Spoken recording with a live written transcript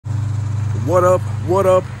What up,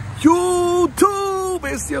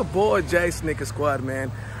 YouTube? It's your boy Jay Snicker Squad,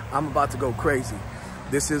 man. I'm about to go crazy.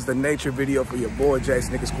 This is the nature video for your boy Jay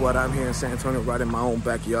Snicker Squad. I'm here in San Antonio, right in my own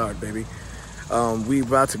backyard, baby. We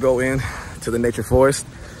about to go in to the nature forest,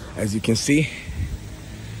 as you can see.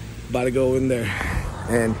 About to go in there.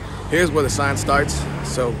 And here's where the sign starts.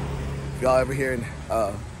 So if y'all ever here in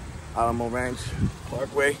Alamo Ranch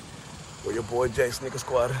Parkway, where your boy Jay Snicker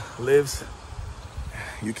Squad lives,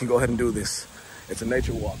 you can go ahead and do this. It's a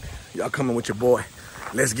nature walk. Y'all coming with your boy.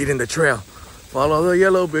 Let's get in the trail. Follow the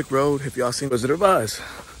yellow brick road if y'all seen Wizard of Oz.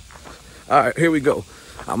 All right, here we go.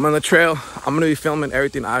 I'm on the trail. I'm gonna be filming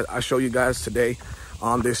everything I show you guys today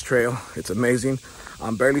on this trail. It's amazing.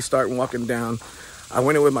 I'm barely starting walking down. I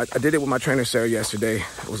did it with my trainer Sarah yesterday.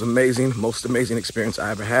 It was amazing, most amazing experience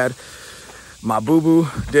I ever had. My boo-boo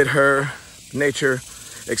did her nature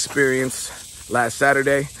experience last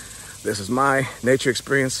Saturday. This is my nature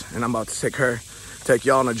experience, and I'm about to take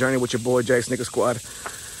y'all on a journey with your boy Jay Snicker Squad.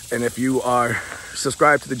 And if you are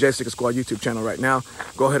subscribed to the Jay Snicker Squad YouTube channel right now,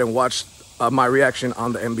 go ahead and watch my reaction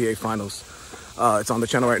on the NBA Finals. It's on the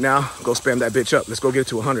channel right now. Go spam that bitch up. Let's go get it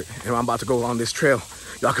to 100. And I'm about to go on this trail.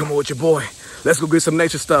 Y'all come on with your boy. Let's go get some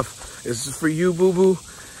nature stuff. This is for you, boo-boo.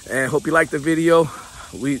 And hope you like the video.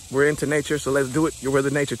 We're into nature, so let's do it. We're the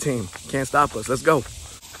nature team. Can't stop us. Let's go.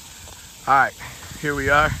 All right, here we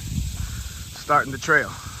are. Starting the trail.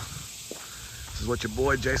 This is what your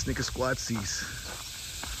boy Jay Snicker Squad sees.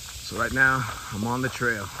 So right now, I'm on the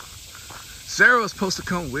trail. Sarah was supposed to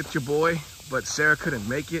come with your boy, but Sarah couldn't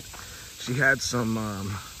make it. She had some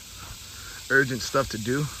urgent stuff to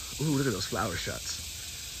do. Ooh, look at those flower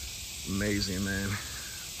shots. Amazing, man.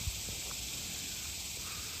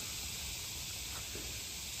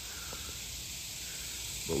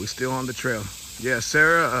 But we're still on the trail. Yeah,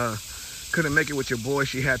 Sarah couldn't make it with your boy.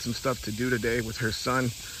 She had some stuff to do today with her son.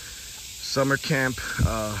 Summer camp,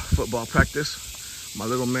 football practice. My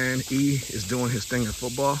little man, E, is doing his thing in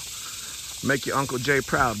football. Make your Uncle Jay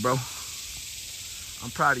proud, bro.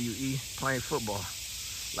 I'm proud of you, E, playing football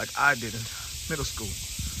like I did in middle school.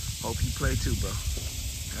 Hope you play too, bro.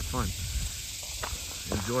 Have fun.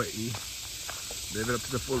 Enjoy it, E. Live it up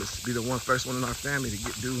to the fullest. Be the first one in our family to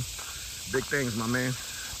do big things, my man.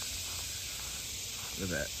 Look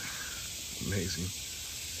at that. Amazing.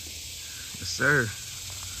 Yes, sir.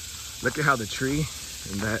 Look at how the tree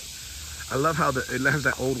and that, I love how it has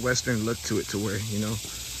that old Western look to it, to where, you know,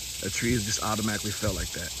 a tree is just automatically felt like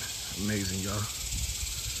that. Amazing, y'all.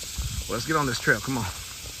 Well, let's get on this trail. Come on.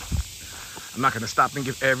 I'm not going to stop and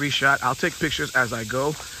give every shot. I'll take pictures as I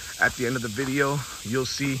go. At the end of the video, you'll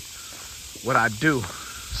see what I do.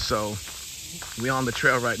 So we on the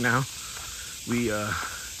trail right now. We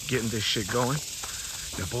getting this shit going.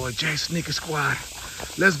 Your boy Jay Snicker Squad.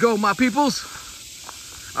 Let's go, my peoples.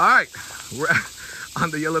 All right, we're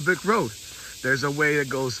on the yellow brick road. There's a way that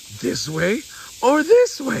goes this way or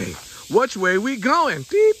this way. Which way we going?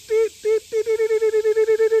 Beep, beep, beep, beep, beep, beep,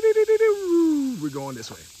 beep, beep. We're going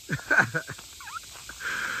this way.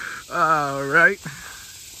 All right.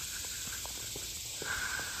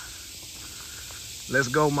 Let's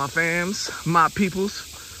go, my fams, my peoples,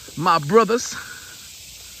 my brothers.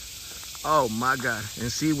 Oh my God,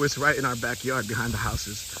 and see what's right in our backyard behind the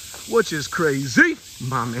houses, which is crazy,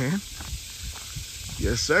 my man.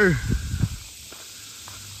 Yes, sir.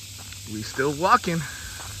 We still walking.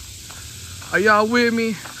 Are y'all with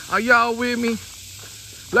me? Are y'all with me?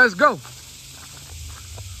 Let's go.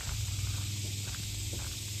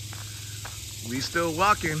 We still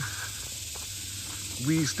walking.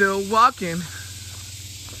 We still walking.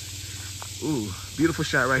 Ooh, beautiful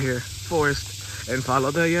shot right here. Forest. And follow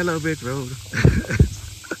the yellow brick road.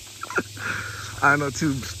 I know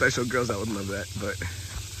two special girls that would love that, but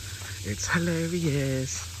it's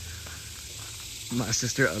hilarious. My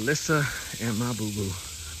sister Alyssa and my boo-boo.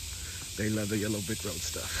 They love the yellow brick road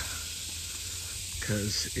stuff.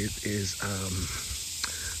 Because it is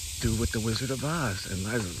do with the Wizard of Oz. And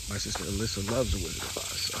my sister Alyssa loves the Wizard of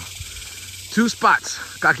Oz. So 2 spots,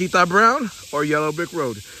 Caquita Brown or yellow brick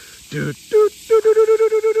road.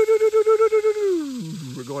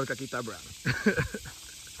 We're going to Caquita Brown.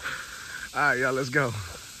 All right, y'all, let's go.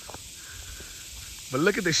 But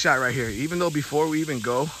look at this shot right here. Even though before we even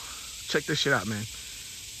go, check this shit out, man.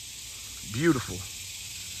 Beautiful.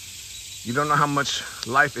 You don't know how much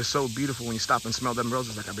life is so beautiful when you stop and smell them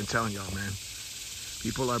roses, like I've been telling y'all, man.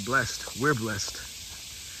 People are blessed. We're blessed.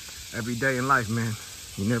 Every day in life, man.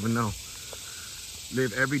 You never know.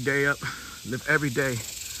 Live every day up. Live every day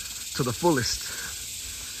to the fullest.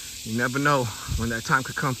 You never know when that time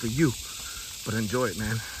could come for you, but enjoy it,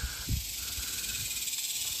 man.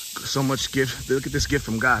 So much gift. Look at this gift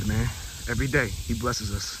from God, man. Every day, he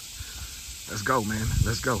blesses us. Let's go, man.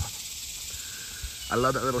 Let's go. I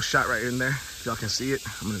love that little shot right in there. If y'all can see it,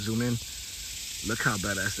 I'm gonna zoom in. Look how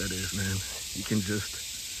badass that is, man. You can just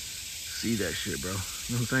see that shit, bro. You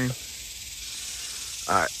know what I'm saying?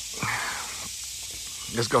 All right.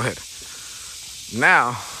 Let's go ahead.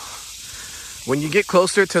 Now, when you get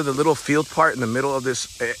closer to the little field part in the middle of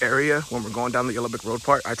this area, when we're going down the Yellow Brick Road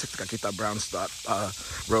part, I took the Caqueta Brown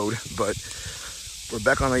road, but we're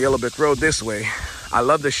back on the Yellow Brick Road this way. I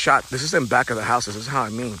love this shot. This is in back of the houses. This is how I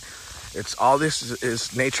mean. It's all this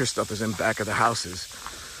is nature stuff is in back of the houses,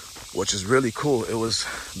 which is really cool. It was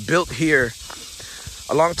built here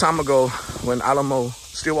a long time ago when Alamo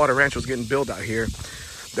Stillwater Ranch was getting built out here.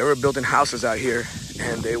 They were building houses out here,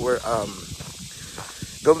 and they were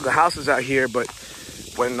building the houses out here. But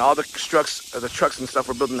when all the trucks and stuff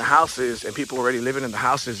were building the houses, and people were already living in the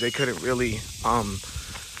houses, they couldn't really.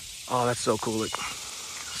 Oh, that's so cool! Like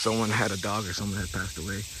someone had a dog, or someone had passed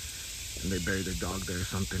away, and they buried their dog there or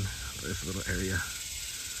something. But this little area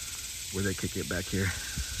where they could get back here,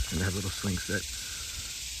 and they have a little swing set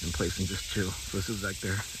in place and just chill. So this is like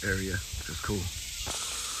their area, which is cool.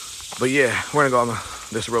 But yeah, we're gonna go on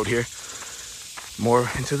this road here, more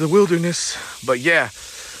into the wilderness. But yeah,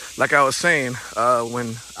 like I was saying,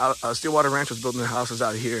 when Stillwater Ranch was building the houses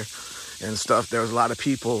out here and stuff, there was a lot of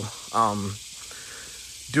people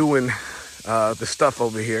doing the stuff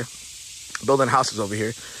over here, building houses over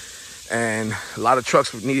here, and a lot of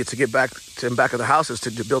trucks needed to get back to the back of the houses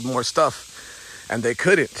to build more stuff, and they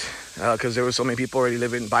couldn't because there were so many people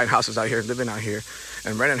already buying houses out here, living out here,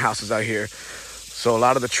 and renting houses out here. So a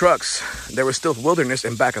lot of the trucks, there was still wilderness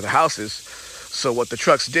in back of the houses. So what the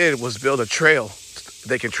trucks did was build a trail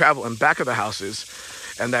they can travel in back of the houses,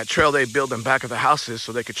 and that trail they built in back of the houses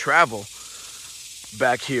so they could travel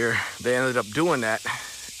back here. They ended up doing that,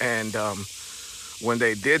 and when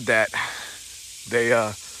they did that, they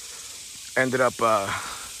ended up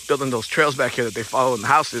building those trails back here that they follow in the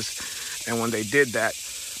houses. And when they did that,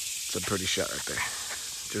 it's a pretty shot right there.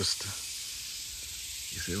 Just,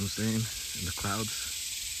 you see what I'm saying? In the clouds.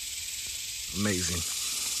 Amazing.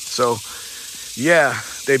 So yeah,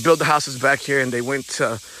 they built the houses back here, and they went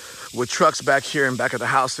with trucks back here in back of the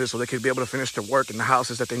houses so they could be able to finish their work in the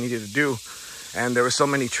houses that they needed to do. And there were so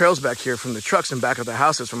many trails back here from the trucks in back of the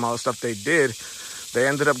houses from all the stuff they did. They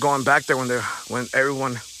ended up going back there when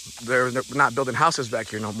they're not building houses back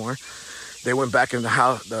here no more. They went back in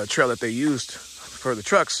the trail that they used for the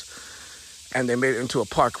trucks, and they made it into a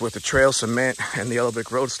park with the trail, cement, and the Yellow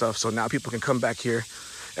Brick Road stuff. So now people can come back here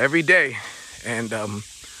every day and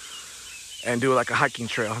do like a hiking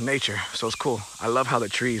trail in nature. So it's cool. I love how the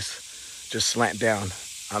trees just slant down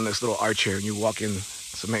on this little arch here, and you walk in.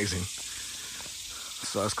 It's amazing.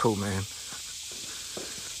 So that's cool, man.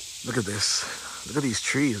 Look at this. Look at these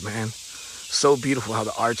trees, man. So beautiful how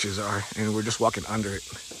the arches are, and we're just walking under it,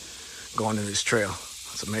 going in this trail.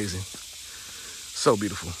 It's amazing. So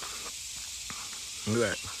beautiful. Look at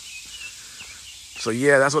that. So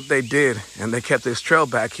yeah, that's what they did, and they kept this trail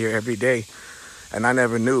back here every day, and I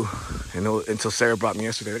never knew until Sarah brought me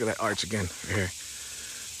yesterday. Look at that arch again right here.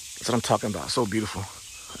 That's what I'm talking about. So beautiful.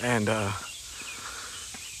 And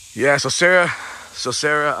yeah, so Sarah,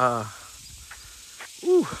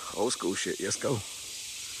 ooh, old school shit. Let's go.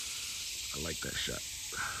 I like that shot.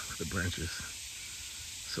 The branches.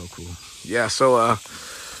 So cool. Yeah, so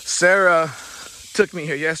Sarah took me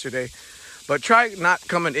here yesterday, but try not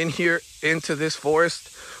coming in here into this forest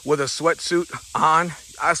with a sweatsuit on.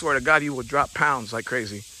 I swear to God, you will drop pounds like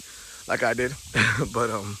crazy, like I did. But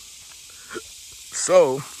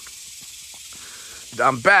so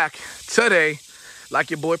I'm back today,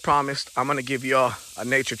 like your boy promised. I'm gonna give y'all a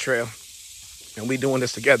nature trail, and we doing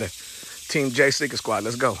this together. Team J Sneaker Squad,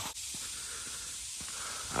 let's go.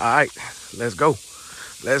 All right, let's go.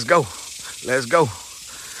 Let's go. Let's go.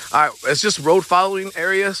 All right, it's just road following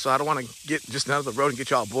area, so I don't want to get just another road and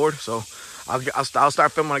get y'all bored. So I'll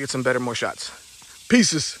start filming when I get some more shots.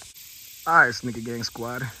 Pieces. All right, Sneaker Gang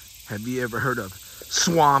Squad. Have you ever heard of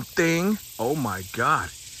Swamp Thing? Oh my God.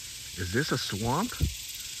 Is this a swamp?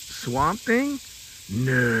 Swamp Thing?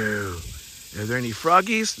 No. Are there any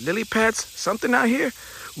froggies, lily pads, something out here?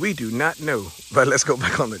 We do not know. But let's go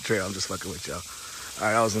back on the trail. I'm just fucking with y'all. All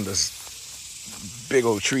right, I was in this big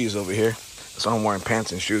old trees over here. So I'm wearing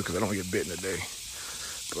pants and shoes because I don't get bitten today.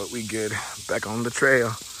 But we good. Back on the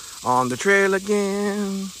trail. On the trail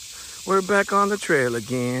again. We're back on the trail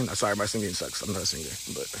again. I'm sorry, my singing sucks. I'm not a singer,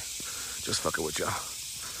 but just fucking with y'all.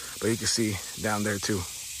 But you can see down there too.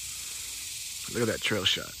 Look at that trail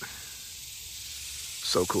shot.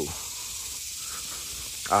 So cool.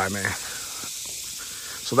 All right, man.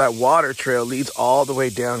 So that water trail leads all the way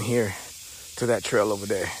down here to that trail over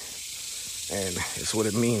there. And it's what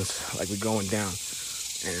it means, like we're going down.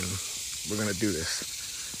 And we're gonna do this.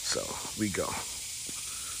 So we go,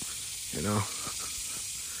 you know?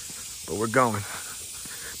 But we're going.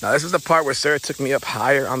 Now this is the part where Sarah took me up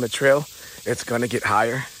higher on the trail. It's gonna get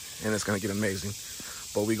higher and it's gonna get amazing.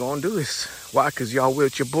 But we gonna do this. Why? Cause y'all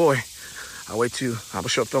with your boy. I'm gonna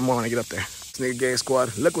show up more when I get up there. Sneaker Gang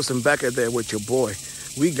Squad, look what's in back there with your boy.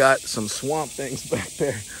 We got some swamp things back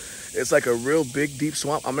there. It's like a real big, deep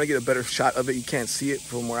swamp. I'm gonna get a better shot of it. You can't see it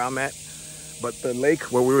from where I'm at. But the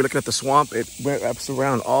lake where we were looking at the swamp, it wraps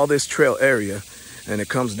around all this trail area and it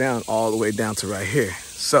comes down all the way down to right here.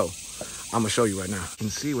 So I'm gonna show you right now. You can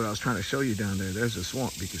see what I was trying to show you down there. There's a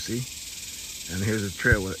swamp, you can see. And here's the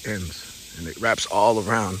trail where it ends. And it wraps all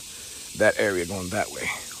around that area going that way,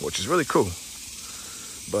 which is really cool.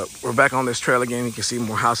 But we're back on this trail again. You can see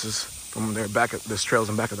more houses from there back at this trails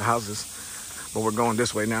and back of the houses. But we're going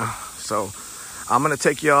this way now. So I'm gonna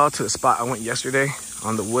take y'all to the spot I went yesterday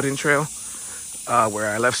on the wooden trail where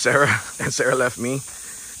I left Sarah and Sarah left me.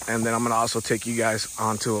 And then I'm gonna also take you guys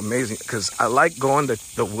onto amazing, because I like going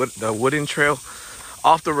the wooden trail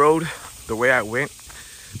off the road the way I went,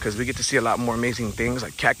 because we get to see a lot more amazing things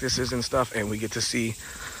like cactuses and stuff, and we get to see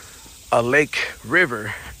a lake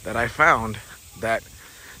river that I found that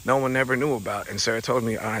no one ever knew about. And Sarah told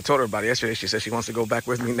me, and I told her about it yesterday. She said she wants to go back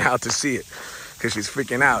with me now to see it because she's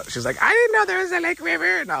freaking out. She's like, I didn't know there was a lake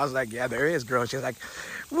river. And I was like, yeah, there is, girl. She's like,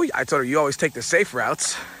 well, I told her, you always take the safe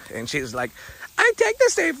routes. And she was like, I take the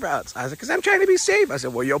safe routes. I was like, because I'm trying to be safe. I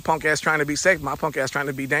said, well, your punk ass trying to be safe. My punk ass trying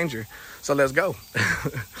to be danger. So let's go.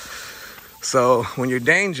 So when you're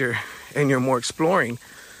danger and you're more exploring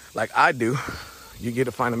like I do, you get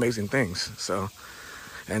to find amazing things. So,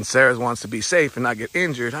 and Sarah wants to be safe and not get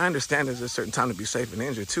injured. I understand there's a certain time to be safe and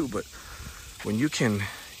injured too, but when you can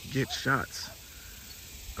get shots,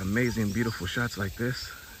 amazing, beautiful shots like this,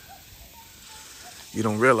 you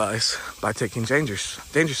don't realize by taking danger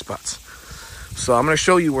spots. So I'm gonna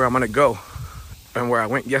show you where I'm gonna go and where I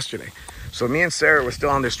went yesterday. So me and Sarah were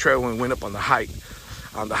still on this trail when we went up on the high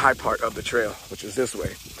part of the trail, which is this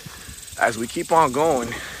way. As we keep on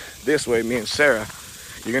going this way, me and Sarah,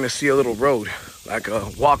 you're gonna see a little road, like a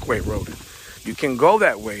walkway road. You can go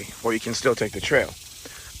that way or you can still take the trail.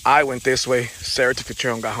 I went this way, Sarah took the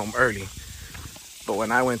trail and got home early. But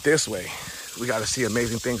when I went this way, we got to see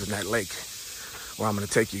amazing things in that lake where I'm gonna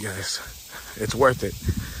take you guys. It's worth it.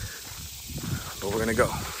 But we're gonna go.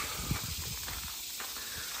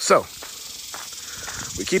 So,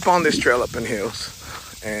 we keep on this trail up in hills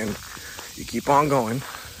and you keep on going.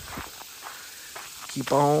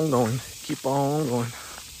 Keep on going, keep on going.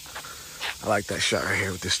 I like that shot right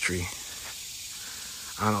here with this tree.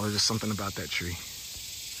 I don't know, there's just something about that tree.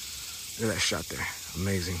 Look at that shot there,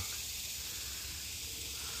 amazing.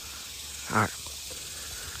 All right,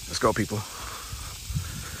 let's go, people.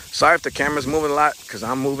 Sorry if the camera's moving a lot, because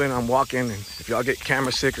I'm moving, I'm walking, and if y'all get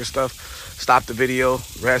camera sick or stuff, stop the video,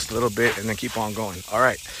 rest a little bit, and then keep on going. All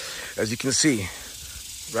right, as you can see,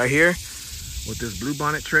 right here, with this blue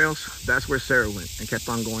bonnet trails, that's where Sarah went and kept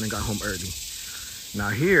on going and got home early. Now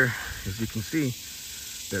here, as you can see,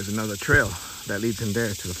 there's another trail that leads in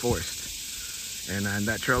there to the forest. And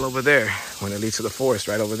that trail over there, when it leads to the forest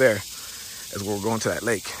right over there, is where we're going to that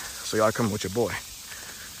lake. So y'all come with your boy.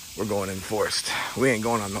 We're going in the forest. We ain't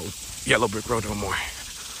going on no yellow brick road no more.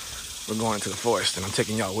 We're going into the forest and I'm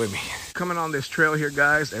taking y'all with me. Coming on this trail here,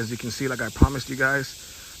 guys, as you can see, like I promised you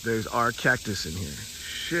guys, there's our cactus in here.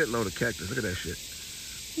 Shitload of cactus, look at that shit.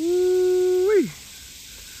 Woo-wee.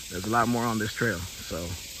 There's a lot more on this trail, so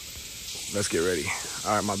let's get ready.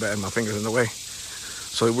 All right, my bad, my finger's in the way.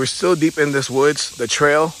 So we're still deep in this woods. The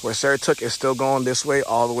trail where Sarah took is still going this way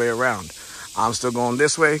all the way around. I'm still going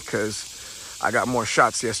this way because I got more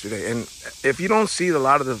shots yesterday. And if you don't see a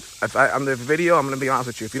lot of the, on the video, I'm gonna be honest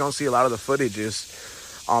with you, if you don't see a lot of the footages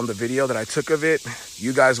on the video that I took of it,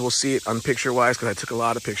 you guys will see it on picture-wise because I took a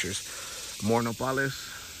lot of pictures. More nopales,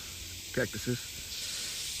 cactuses,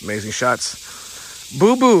 amazing shots.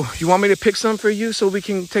 Boo Boo, you want me to pick some for you so we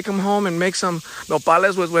can take them home and make some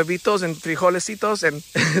nopales with huevitos and frijolecitos and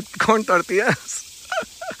corn tortillas?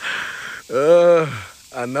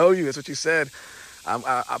 I know you, that's what you said.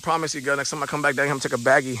 I promise you, girl, next time I come back down here, I'm gonna take a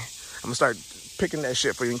baggie. I'm gonna start picking that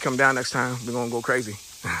shit for you and come down next time. We're gonna go crazy.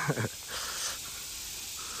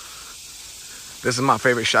 This is my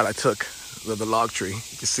favorite shot I took, the log tree.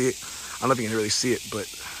 You can see it. I don't know if you can really see it, but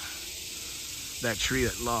that tree,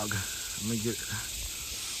 that log,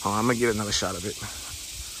 I'm gonna get another shot of it,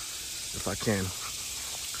 if I can.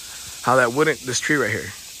 How that this tree right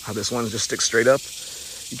here, how this one just sticks straight up.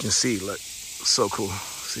 You can see, look, so cool,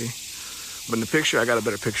 see? But in the picture, I got a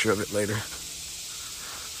better picture of it later.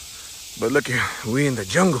 But look here, we in the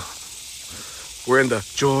jungle. We're in the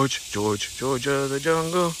Georgia, the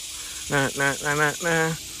jungle. Nah, nah, nah, nah,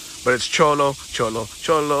 nah. But it's Cholo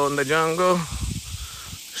in the jungle.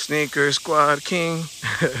 Sneaker Squad King.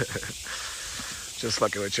 Just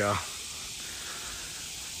fucking with y'all.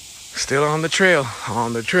 Still on the trail,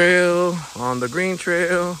 on the green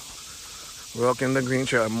trail. Walking the green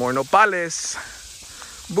trail. More nopales.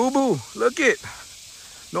 Boo-boo, look it.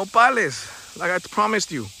 Nopales, like I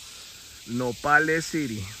promised you. Nopales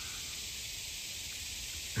City.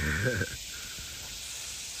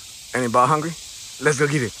 Anybody hungry? Let's go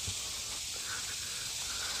get it.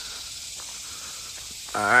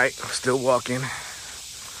 All right, still walking.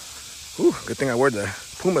 Ooh, good thing I wore the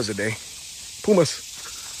Pumas today. Pumas.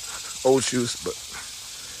 Old shoes, but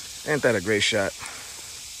ain't that a great shot?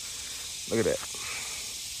 Look at that.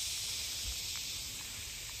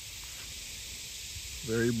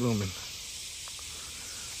 Very blooming.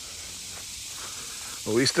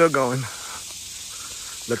 But we still going.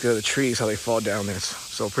 Look at the trees, how they fall down there. It's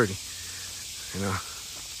so pretty. You know?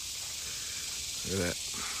 Look at that.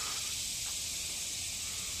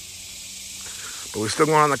 But we're still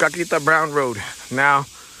going on the Caquita Brown Road. Now,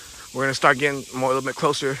 we're gonna start getting a little bit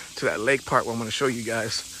closer to that lake part where I'm gonna show you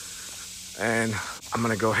guys. And I'm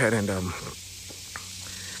gonna go ahead and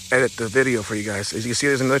edit the video for you guys. As you can see,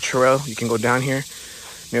 there's another trail. You can go down here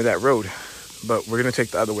near that road. But we're gonna take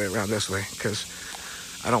the other way around this way because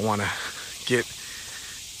I don't wanna get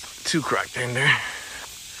too cracked in there.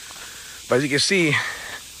 But as you can see,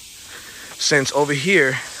 since over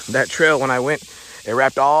here, that trail when I went, it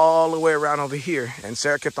wrapped all the way around over here. And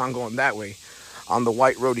Sarah kept on going that way. On the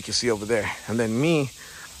white road you can see over there. And then me,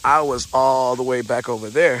 I was all the way back over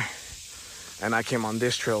there. And I came on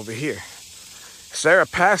this trail over here. Sarah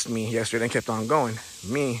passed me yesterday and kept on going.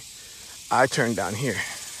 Me, I turned down here.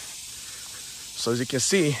 So as you can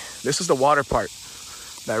see, this is the water part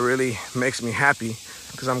that really makes me happy.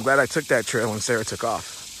 Because I'm glad I took that trail when Sarah took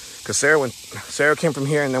off. Because Sarah came from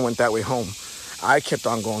here and then went that way home. I kept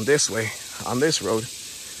on going this way on this road.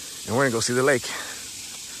 And we're gonna go see the lake.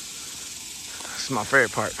 This is my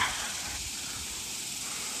favorite part.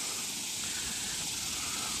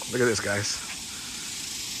 Look at this, guys.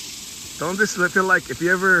 Don't this feel like if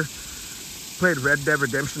you ever played Red Dead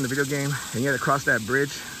Redemption, the video game, and you had to cross that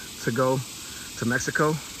bridge to go to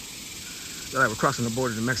Mexico? Feel like we're crossing the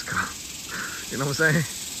border to Mexico. You know what I'm saying?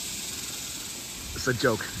 It's a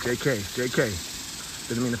joke. JK.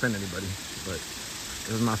 Didn't mean to offend anybody, but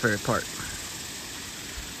this is my favorite part.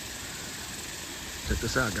 Check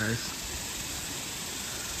this out, guys.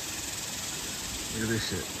 Look at this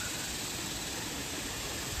shit.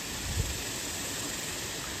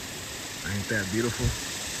 Ain't that beautiful?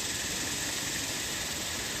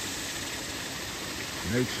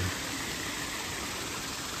 Nature.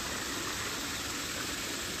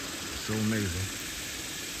 So amazing.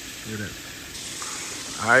 Look at that.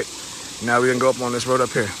 All right, now we're gonna go up on this road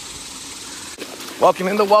up here. Walking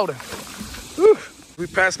in the water. Whew. We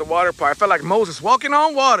passed the water part. I felt like Moses walking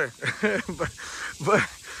on water. but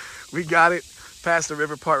we got it past the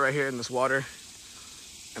river part right here in this water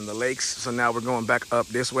and the lakes. So now we're going back up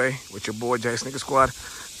this way with your boy Jay Sneaker Squad,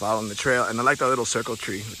 following the trail. And I like that little circle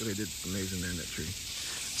tree. Look what they did amazing there in that tree.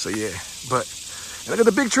 So yeah, but look at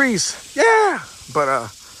the big trees. Yeah. But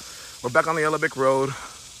we're back on the Yellow Brick Road.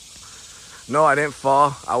 No, I didn't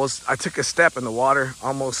fall. I took a step in the water.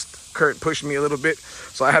 Almost Kurt pushed me a little bit.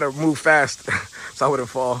 So I had to move fast so I wouldn't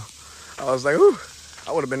fall. I was like, ooh,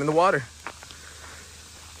 I would have been in the water.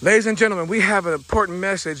 Ladies and gentlemen, we have an important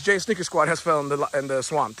message. Jay Sneaker Squad has fell in the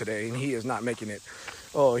swamp today, and he is not making it.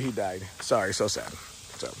 Oh, he died. Sorry, so sad.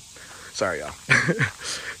 So, sorry, y'all.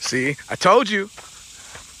 See, I told you.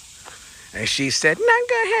 And she said, not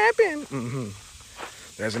gonna happen.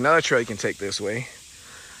 There's another trail you can take this way.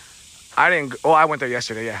 I went there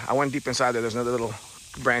yesterday, yeah. I went deep inside there. There's another little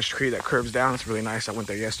branch tree that curves down. It's really nice. I went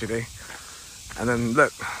there yesterday. And then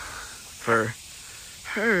look, for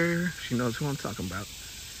her, she knows who I'm talking about.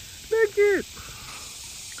 Look it.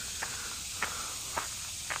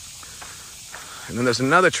 And then there's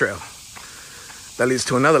another trail that leads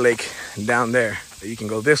to another lake down there that you can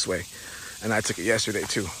go this way. And I took it yesterday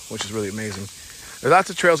too, which is really amazing. There's lots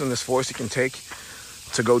of trails in this forest you can take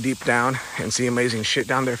to go deep down and see amazing shit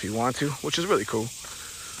down there if you want to, which is really cool.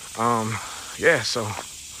 Yeah, so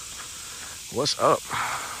what's up?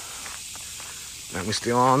 And we're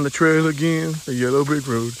still on the trail again, the Yellow Brick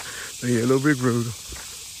Road, the Yellow Brick Road.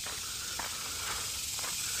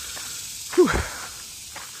 Whew.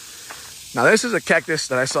 Now this is a cactus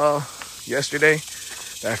that I saw yesterday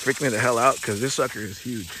that freaked me the hell out because this sucker is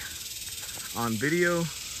huge. On video,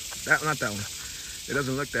 not that one. It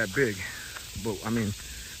doesn't look that big. but I mean,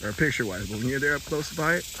 or picture-wise. But when you're there up close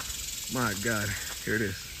by it, my God, here it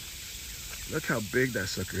is. Look how big that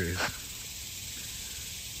sucker is.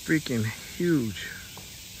 Freaking huge.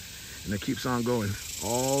 And it keeps on going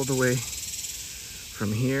all the way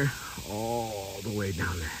from here, all the way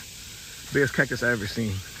down there. Biggest cactus I've ever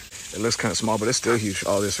seen. It looks kind of small, but it's still huge.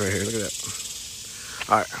 All this right here, look at that.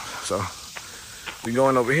 All right, so we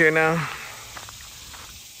going over here now.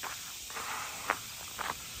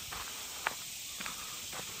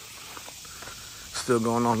 Still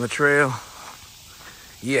going on the trail.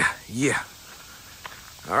 Yeah.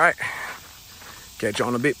 All right, catch you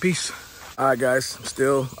on a bit. Peace. All right, guys, I'm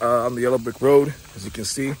still on the Yellow Brick Road, as you can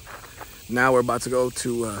see. Now we're about to go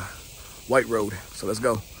to White Road, so let's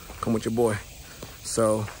go. Come with your boy.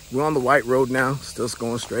 So we're on the White Road now, still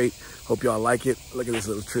going straight. Hope y'all like it. Look at this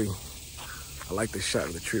little tree. I like this shot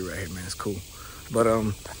of the tree right here, man. It's cool. But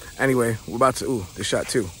anyway, we're about to, ooh, this shot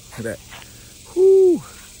too. Look at that. Whoo.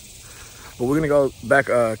 But we're gonna go back,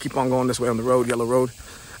 keep on going this way on the road, Yellow Road.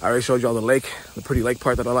 I already showed y'all the lake, the pretty lake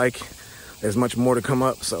part that I like. There's much more to come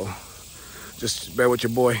up, so just bear with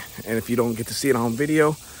your boy. And if you don't get to see it on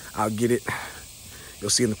video, I'll get it. You'll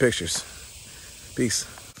see in the pictures. Peace.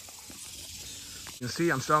 You can see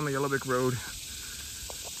I'm still on the Yellow Brick Road.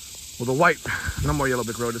 Well, the white, no more Yellow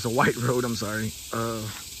Brick Road. It's a white road, I'm sorry.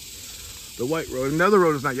 The White Road. Another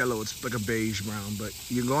road is not yellow, it's like a beige brown, but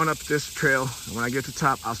you're going up this trail, and when I get to the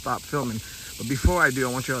top, I'll stop filming. But before I do,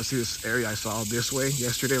 I want you all to see this area I saw this way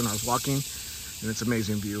yesterday when I was walking, and it's an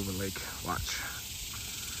amazing view of the lake. Watch.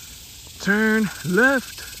 Turn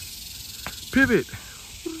left, pivot.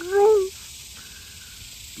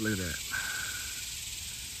 Look at that.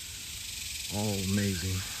 Oh,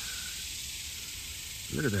 amazing.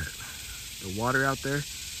 Look at that. The water out there,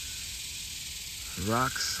 the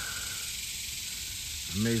rocks.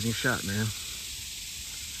 Amazing shot, man.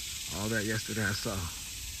 All that yesterday I saw.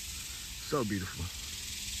 So beautiful.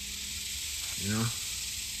 You know?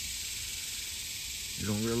 You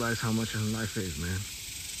don't realize how much life is, man.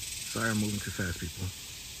 Sorry I'm moving too fast, people.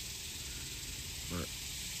 But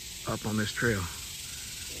up on this trail,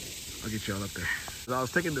 I'll get y'all up there. As I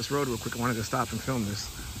was taking this road real quick, I wanted to stop and film this.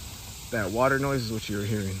 That water noise is what you were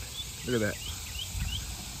hearing. Look at that.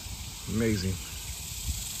 Amazing.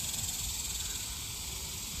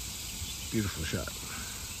 Beautiful shot.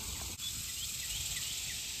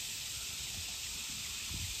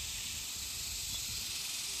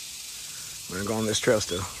 We're gonna go on this trail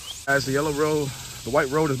still. As the Yellow Road, the White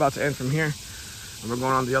Road is about to end from here, and we're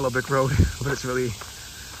going on the Yellow Brick Road, but it's really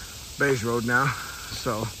beige road now.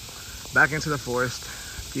 So back into the forest,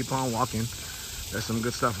 keep on walking. There's some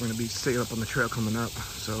good stuff we're gonna be seeing up on the trail coming up.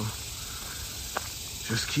 So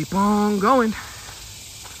just keep on going.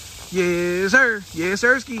 Yes, sir. Yes,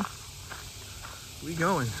 sirski. We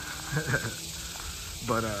going.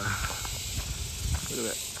 But look at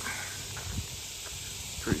that.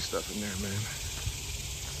 Pretty stuff in there, man.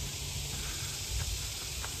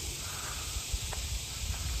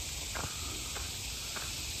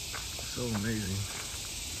 So amazing.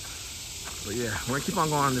 But yeah, we're gonna keep on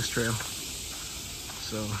going on this trail.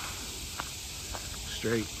 So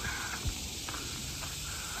straight.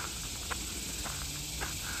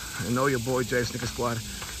 I know your boy Jay Snicker Squad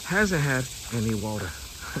hasn't had any water.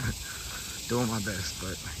 Doing my best,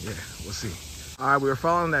 but yeah, we'll see. All right, we were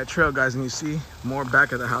following that trail, guys, and you see more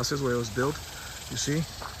back of the houses where it was built. You see?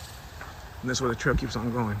 And that's where the trail keeps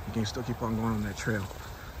on going. You can still keep on going on that trail.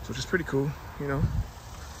 So which is pretty cool, you know?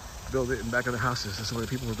 Build it in back of the houses. That's where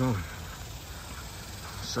people were going.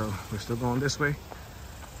 So we're still going this way.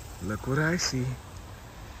 Look what I see.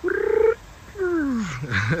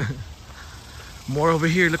 More over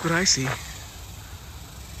here, look what I see.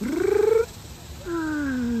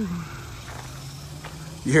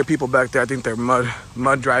 You hear people back there, I think they're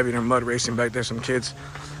mud driving or mud racing back there, some kids.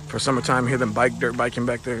 For summertime, hear them dirt biking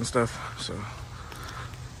back there and stuff. So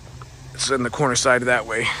it's in the corner side of that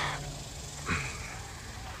way.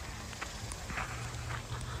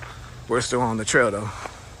 We're still on the trail though.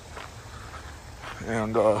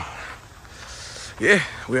 And yeah,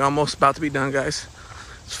 we're almost about to be done, guys.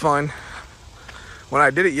 It's fun. When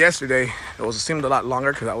I did it yesterday, it seemed a lot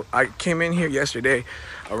longer because I came in here yesterday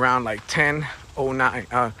around like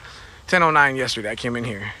 10:09 yesterday. I came in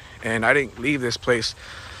here and I didn't leave this place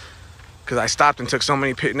because I stopped and took so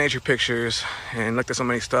many nature pictures and looked at so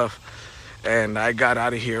many stuff, and I got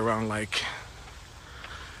out of here around like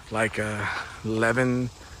 11,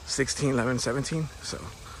 17. So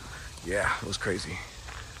yeah, it was crazy.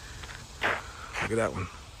 Look at that one.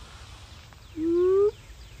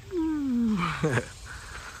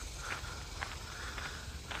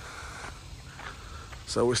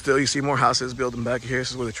 So we're still, you see more houses building back here.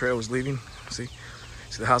 This is where the trail was leaving. See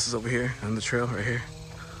the houses over here and the trail right here.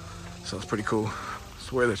 So it's pretty cool.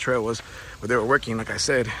 It's where the trail was, but they were working, like I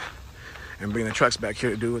said, and bringing the trucks back here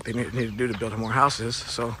to do what they need to do to build more houses.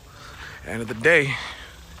 So at the end of the day,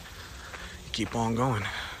 you keep on going.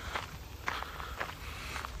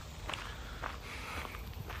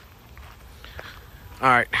 All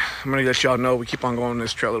right, I'm gonna let y'all know we keep on going on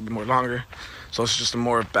this trail a little bit more longer. So it's just the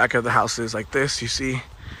more back of the houses like this, you see,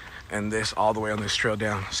 and this all the way on this trail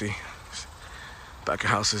down. See, back of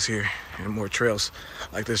houses here, and more trails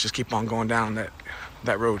like this. Just keep on going down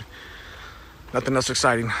that road. Nothing else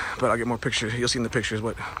exciting, but I'll get more pictures. You'll see in the pictures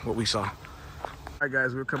what we saw. All right,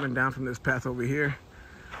 guys, we're coming down from this path over here.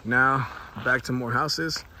 Now back to more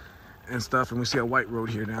houses and stuff, and we see a white road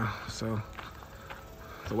here now. So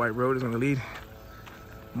the white road is gonna lead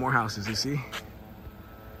more houses, you see?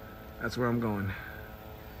 That's where I'm going.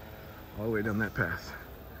 All the way down that path.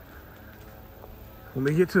 When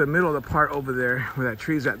we get to the middle of the part over there, where that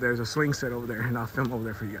tree's at, there's a swing set over there, and I'll film over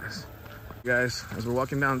there for you guys. Guys, as we're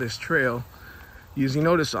walking down this trail, you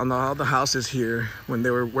notice on all the houses here, when they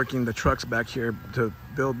were working the trucks back here to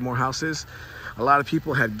build more houses, a lot of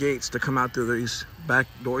people had gates to come out through these back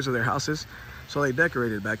doors of their houses. So they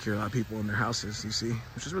decorated back here, a lot of people in their houses, you see,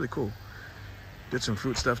 which is really cool. Did some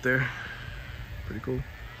fruit stuff there. Pretty cool.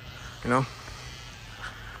 You know?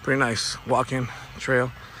 Pretty nice walking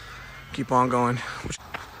trail. Keep on going.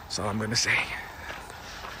 That's all I'm gonna say.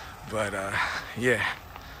 But yeah,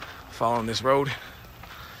 following this road.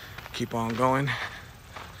 Keep on going.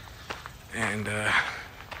 And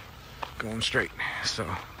going straight. So,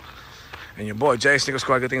 and your boy Jay Sneaker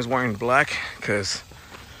Squad, good thing is wearing black, because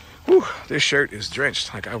whew, this shirt is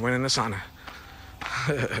drenched like I went in the sauna.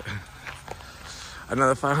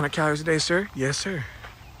 Another 500 calories a day, sir? Yes, sir.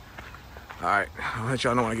 All right, I'll let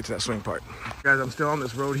y'all know when I get to that swing part. Guys, I'm still on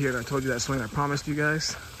this road here, and I told you that swing I promised you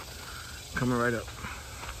guys. Coming right up.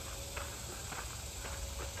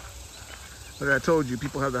 Like I told you,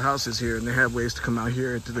 people have their houses here, and they have ways to come out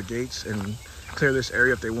here to the gates and clear this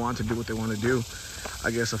area if they want to do what they want to do. I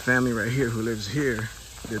guess a family right here who lives here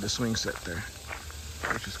did the swing set there,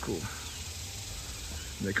 which is cool.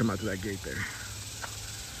 And they come out to that gate there.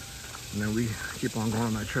 And then we keep on going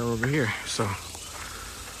on that trail over here. So,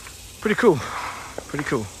 pretty cool, pretty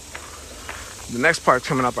cool. The next part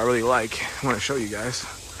coming up I really like, I want to show you guys.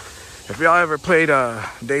 If y'all ever played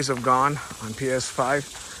Days of Gone on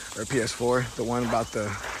PS5 or PS4, the one about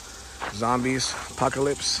the zombies,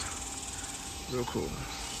 apocalypse, real cool.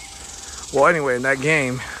 Well, anyway, in that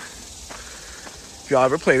game, if y'all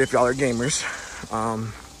ever played it, if y'all are gamers,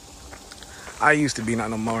 I used to be, not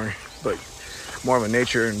no more, but more of a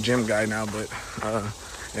nature and gym guy now, but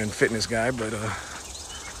and fitness guy. But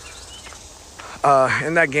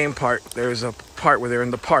in that game part, there's a part where they're in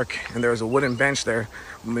the park and there's a wooden bench there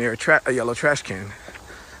near a yellow trash can.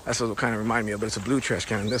 That's what it kind of reminded me of, but it's a blue trash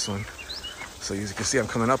can in this one. So as you can see, I'm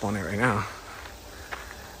coming up on it right now,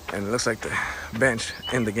 and it looks like the bench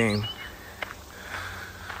in the game.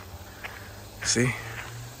 See,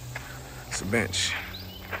 it's a bench.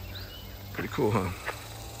 Pretty cool, huh?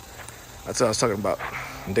 That's what I was talking about.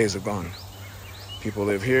 Days of Gone. People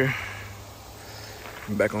live here.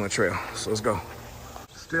 I'm back on the trail, so let's go.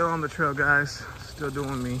 Still on the trail, guys. Still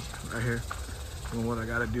doing me right here. Doing what I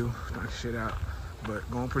gotta do, knock shit out. But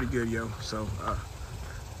going pretty good, yo. So,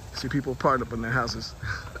 see people parked up in their houses.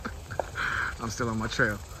 I'm still on my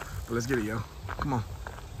trail. But let's get it, yo. Come on.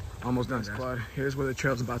 Almost done, squad. Here's where the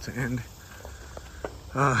trail's about to end.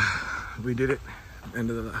 We did it.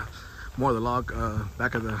 End of the more of the log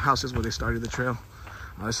back of the houses where they started the trail.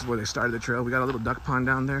 This is where they started the trail. We got a little duck pond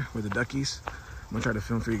down there with the duckies. I'm gonna try to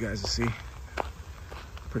film for you guys to see.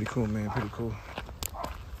 Pretty cool, man, pretty cool.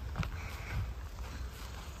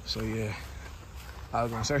 So yeah, I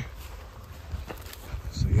was gonna say.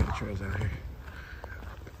 So yeah, the trail's out here.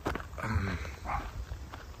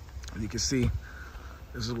 As you can see,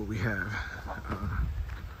 this is what we have.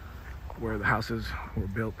 Where the houses were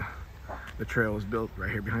built. The trail was built right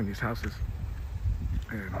here behind these houses,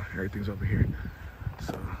 and everything's over here.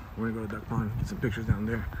 So we're gonna go to Duck Pond, get some pictures down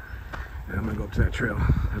there, and I'm gonna go up to that trail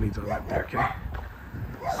that leads all the way up there, okay?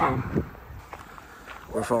 So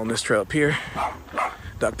we're following this trail up here.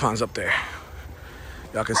 Duck Pond's up there.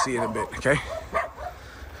 Y'all can see it a bit, okay?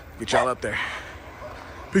 Get y'all up there.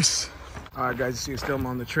 Peace. All right, guys, you see, still I'm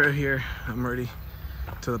on the trail here. I'm ready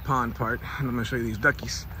to the pond part, and I'm gonna show you these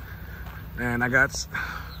duckies. And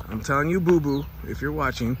I'm telling you, boo-boo, if you're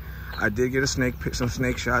watching, I did get some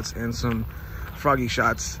snake shots and some froggy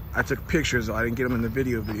shots. I took pictures, though I didn't get them in the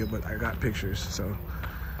video, but I got pictures. So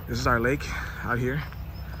this is our lake out here.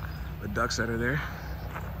 The ducks that are there.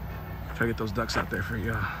 Try to get those ducks out there for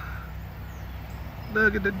y'all.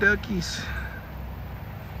 Look at the duckies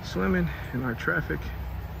swimming in our traffic.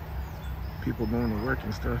 People going to work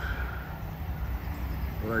and stuff.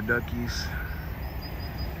 All our duckies.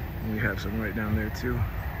 And we have some right down there too.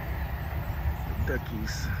 The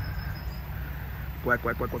duckies. Quack,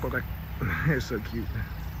 quack, quack, quack, quack, quack. They're so cute.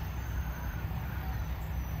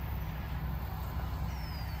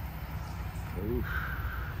 Oof.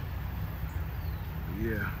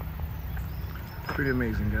 Yeah. Pretty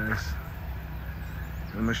amazing, guys.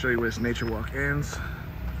 I'm gonna show you where this nature walk ends.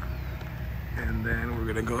 And then we're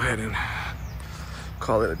gonna go ahead and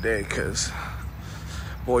call it a day, because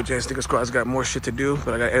Boy J Sneaker Squad's got more shit to do,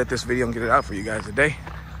 but I gotta edit this video and get it out for you guys today.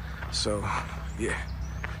 So, yeah.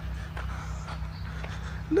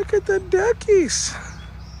 Look at the duckies.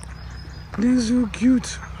 They're so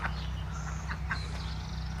cute.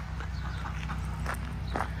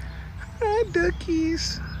 Hi,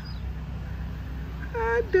 duckies.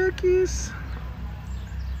 Hi, duckies.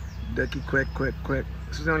 Ducky quack, quack, quack.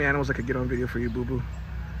 This is the only animals I could get on video for you, boo-boo.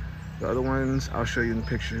 The other ones, I'll show you in the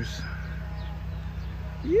pictures.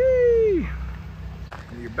 Yay!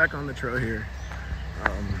 And you're back on the trail here.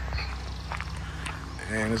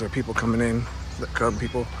 And there's our people coming in.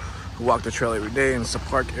 People who walk the trail every day, and it's a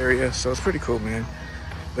park area, so it's pretty cool, man.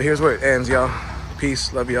 But here's where it ends, y'all.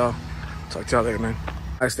 Peace, love y'all. Talk to y'all later, man.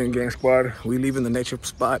 Nice thing, gang squad. We leaving the nature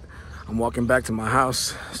spot. I'm walking back to my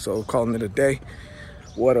house, so calling it a day.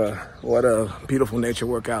 What a beautiful nature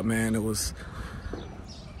workout, man. It was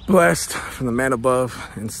blessed from the man above,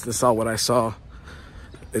 and to saw what I saw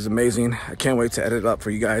is amazing. I can't wait to edit it up for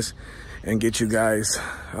you guys and get you guys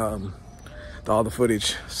all the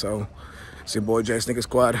footage. So it's your boy J Sneaker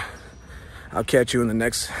Squad. I'll catch you in the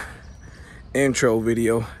next intro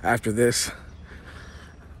video after this.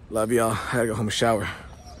 Love y'all. I gotta go home and shower.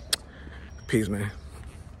 Peace, man.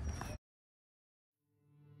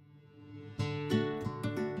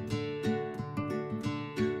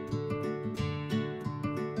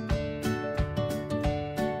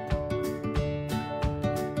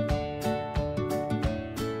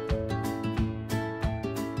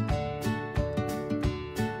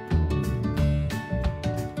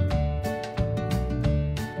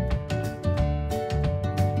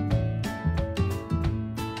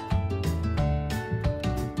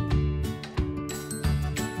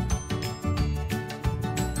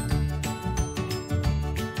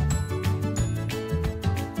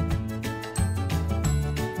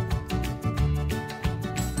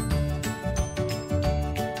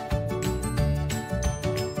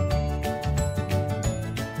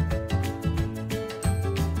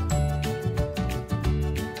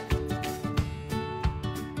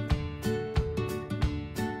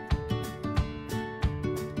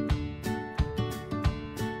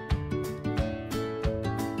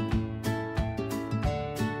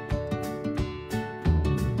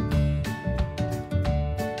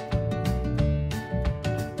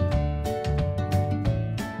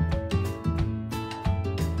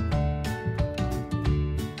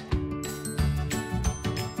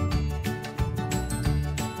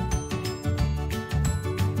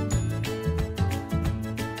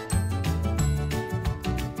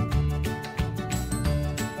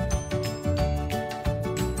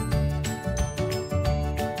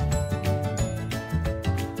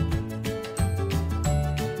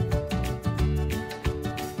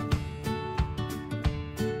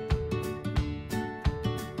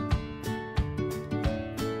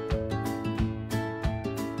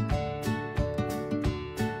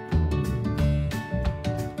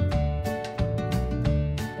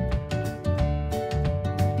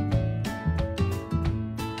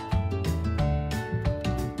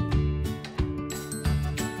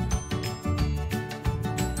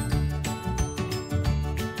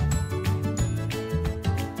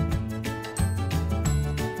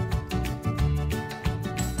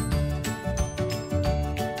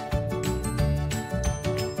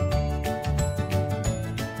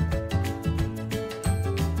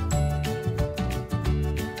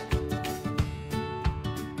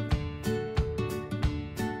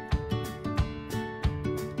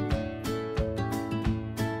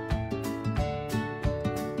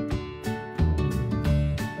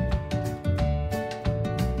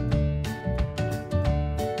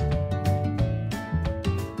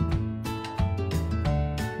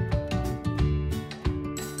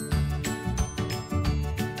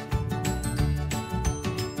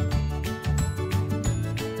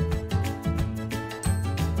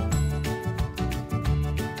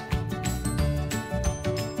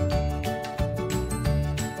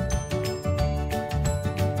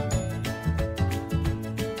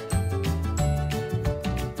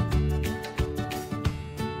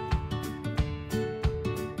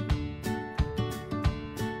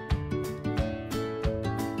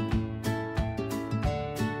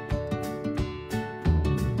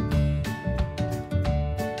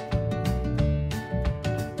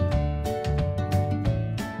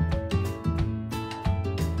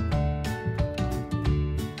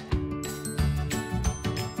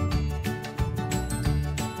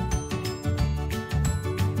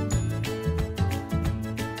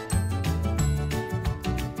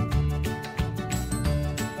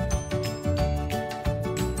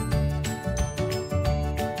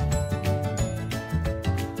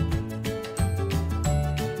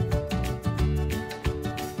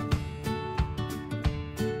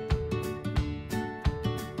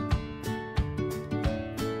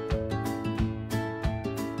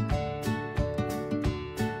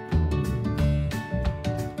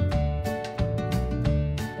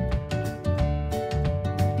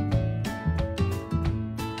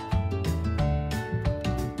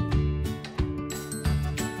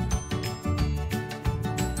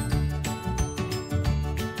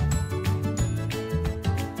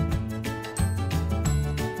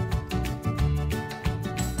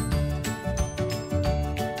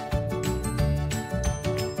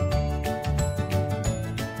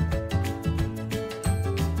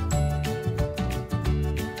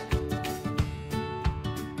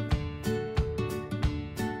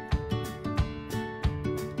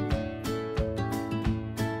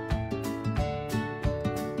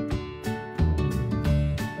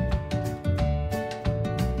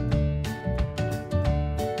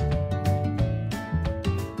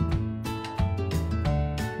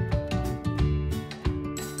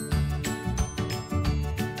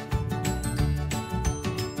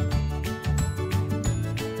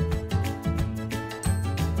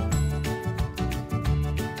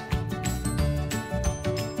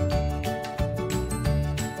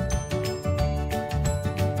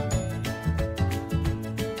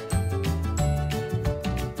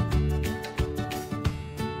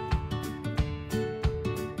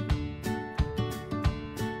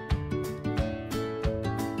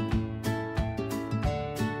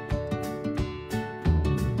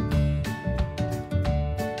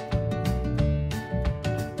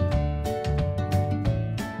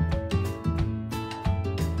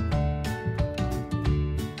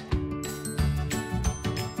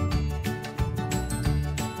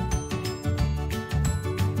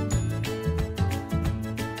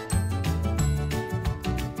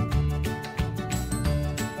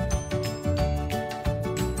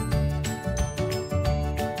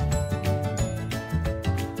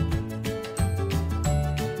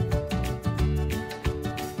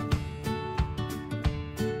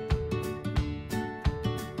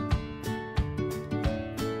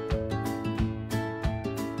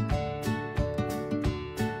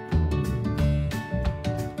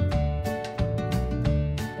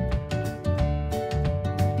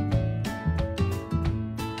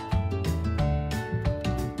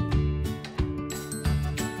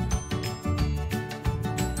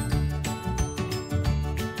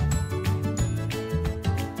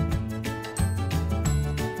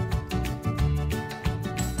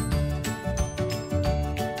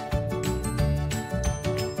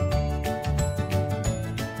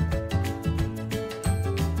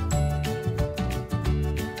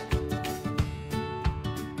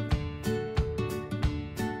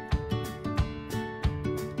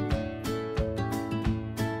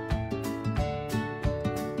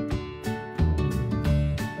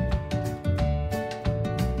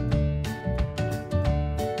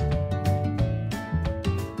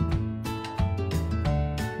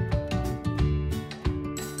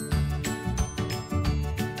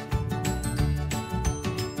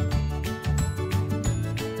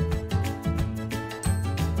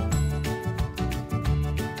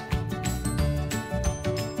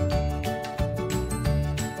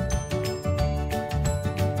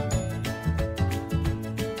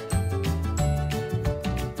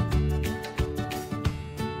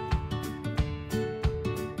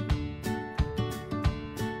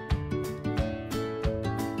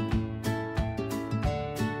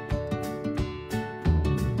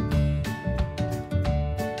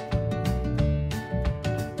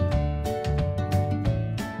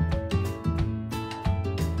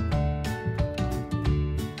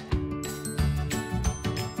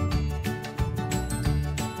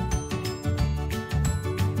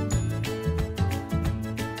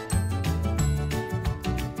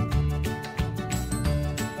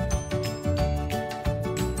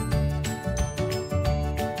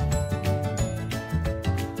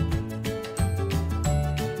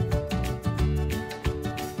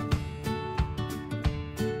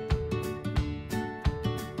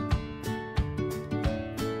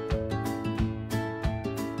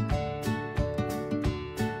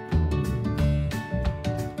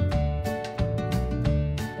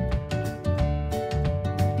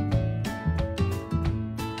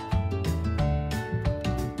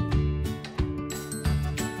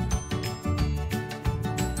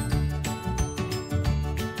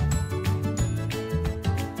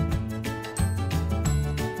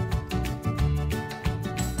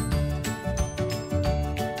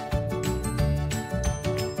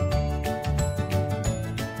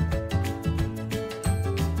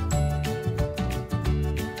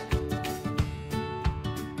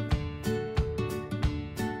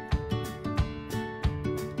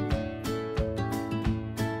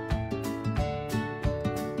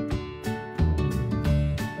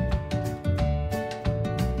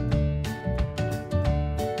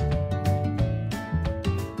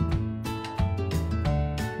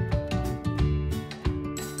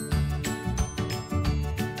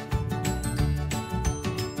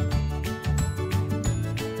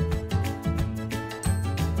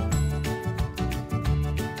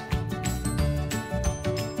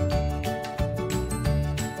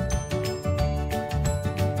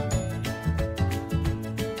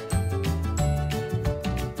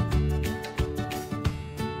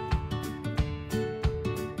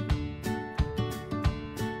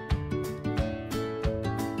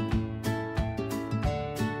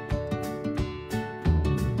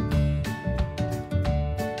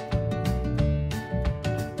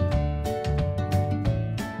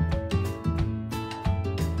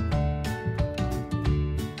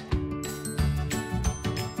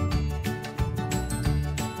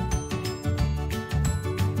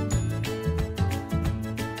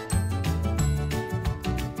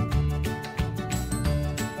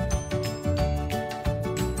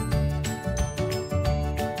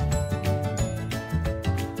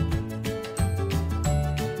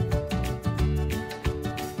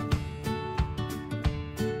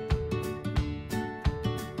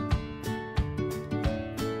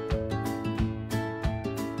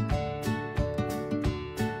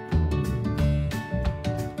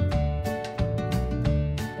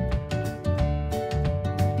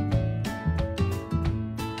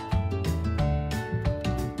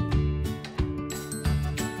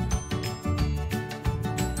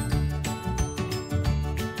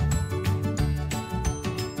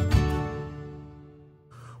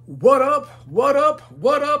 What up? What up?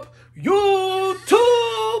 What up? YouTube!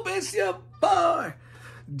 It's your boy,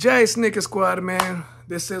 Jay Snicker Squad, man.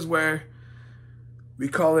 This is where we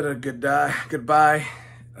call it a goodbye,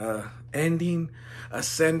 ending, a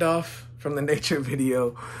send-off from the nature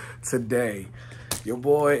video today. Your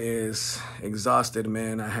boy is exhausted,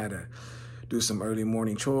 man. I had to do some early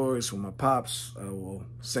morning chores with my pops. Well,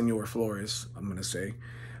 Senor Flores, I'm gonna say.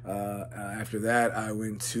 After that, I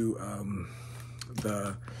went to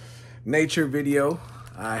the nature video.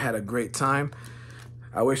 I had a great time.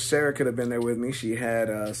 I wish Sarah could have been there with me. She had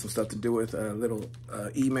some stuff to do with little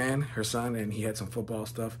E-Man, her son, and he had some football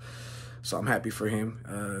stuff. So I'm happy for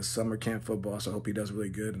him. Summer camp football, so I hope he does really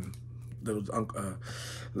good. And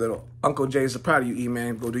little Uncle Jay's proud of you,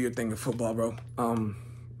 E-Man. Go do your thing in football, bro.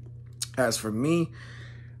 As for me,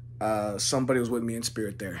 somebody was with me in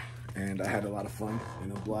spirit there, and I had a lot of fun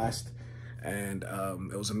and a blast. And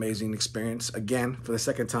it was an amazing experience, again, for the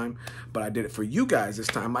second time. But I did it for you guys this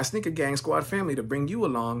time, my Sneaker Gang Squad family, to bring you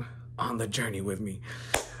along on the journey with me.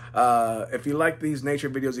 If you like these nature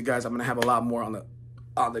videos, you guys, I'm going to have a lot more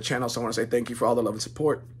on the channel. So I want to say thank you for all the love and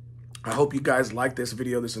support. I hope you guys like this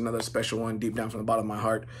video. This is another special one, deep down from the bottom of my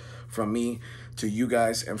heart, from me to you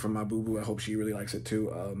guys and from my boo-boo. I hope she really likes it too.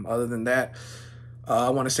 Other than that,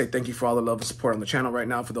 I want to say thank you for all the love and support on the channel right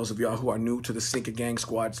now. For those of y'all who are new to the Sneaker Gang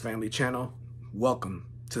Squad's family channel, welcome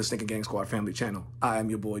to the Sneaker Gang Squad family channel. I am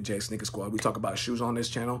your boy, Jay Sneaker Squad. We talk about shoes on this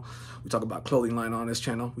channel. We talk about clothing line on this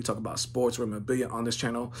channel. We talk about sports or memorabilia on this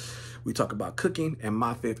channel. We talk about cooking, and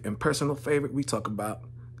my fifth and personal favorite, we talk about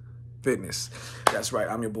fitness. That's right,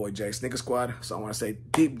 I'm your boy, Jay Sneaker Squad. So I want to say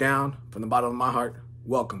deep down from the bottom of my heart,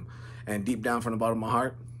 welcome. And deep down from the bottom of my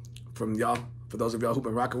heart, from y'all, for those of y'all who've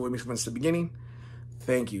been rocking with me since the beginning,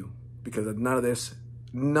 thank you, because of none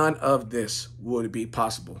of this would be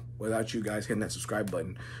possible without you guys hitting that subscribe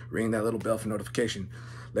button, ringing that little bell for notification,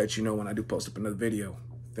 let you know when I do post up another video.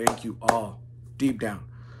 Thank you all, deep down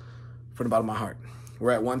from the bottom of my heart. We're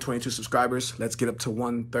at 122 subscribers. Let's get up to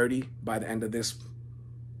 130 by the end of this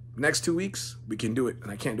next 2 weeks. We can do it, and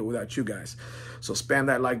I can't do it without you guys. So spam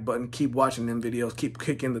that like button, keep watching them videos, keep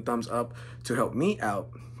kicking the thumbs up to help me out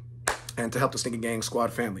and to help the Sneaker Gang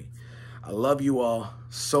Squad family. I love you all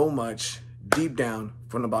so much, deep down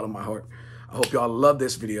from the bottom of my heart. I hope y'all love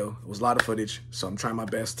this video. It was a lot of footage, so I'm trying my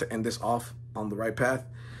best to end this off on the right path.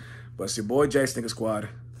 But it's your boy, Jay Sneaker Squad.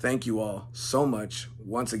 Thank you all so much.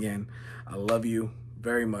 Once again, I love you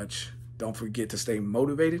very much. Don't forget to stay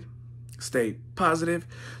motivated, stay positive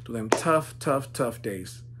through them tough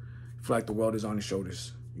days. Feel like the world is on your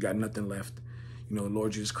shoulders. You got nothing left. You know, the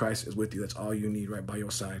Lord Jesus Christ is with you. That's all you need, right by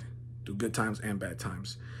your side, through good times and bad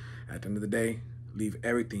times. At the end of the day, leave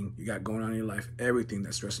everything you got going on in your life, everything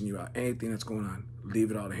that's stressing you out, anything that's going on,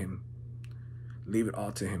 leave it all to Him. Leave it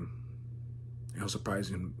all to Him. And He'll surprise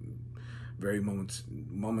you in very moments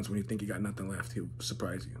when you think you got nothing left. He'll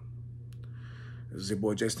surprise you. This is your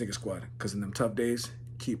boy, Jay Sneaker Squad. Because in them tough days,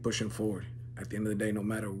 keep pushing forward. At the end of the day, no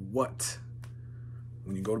matter what,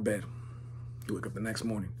 when you go to bed, you wake up the next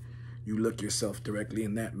morning, you look yourself directly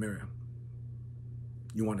in that mirror.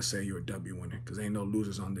 You want to say you're a W winner, because ain't no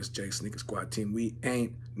losers on this Jay Sneaker Squad team. We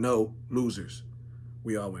ain't no losers.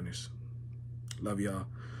 We all winners. Love y'all.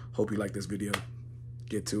 Hope you like this video.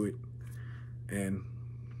 Get to it. And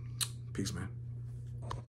peace, man.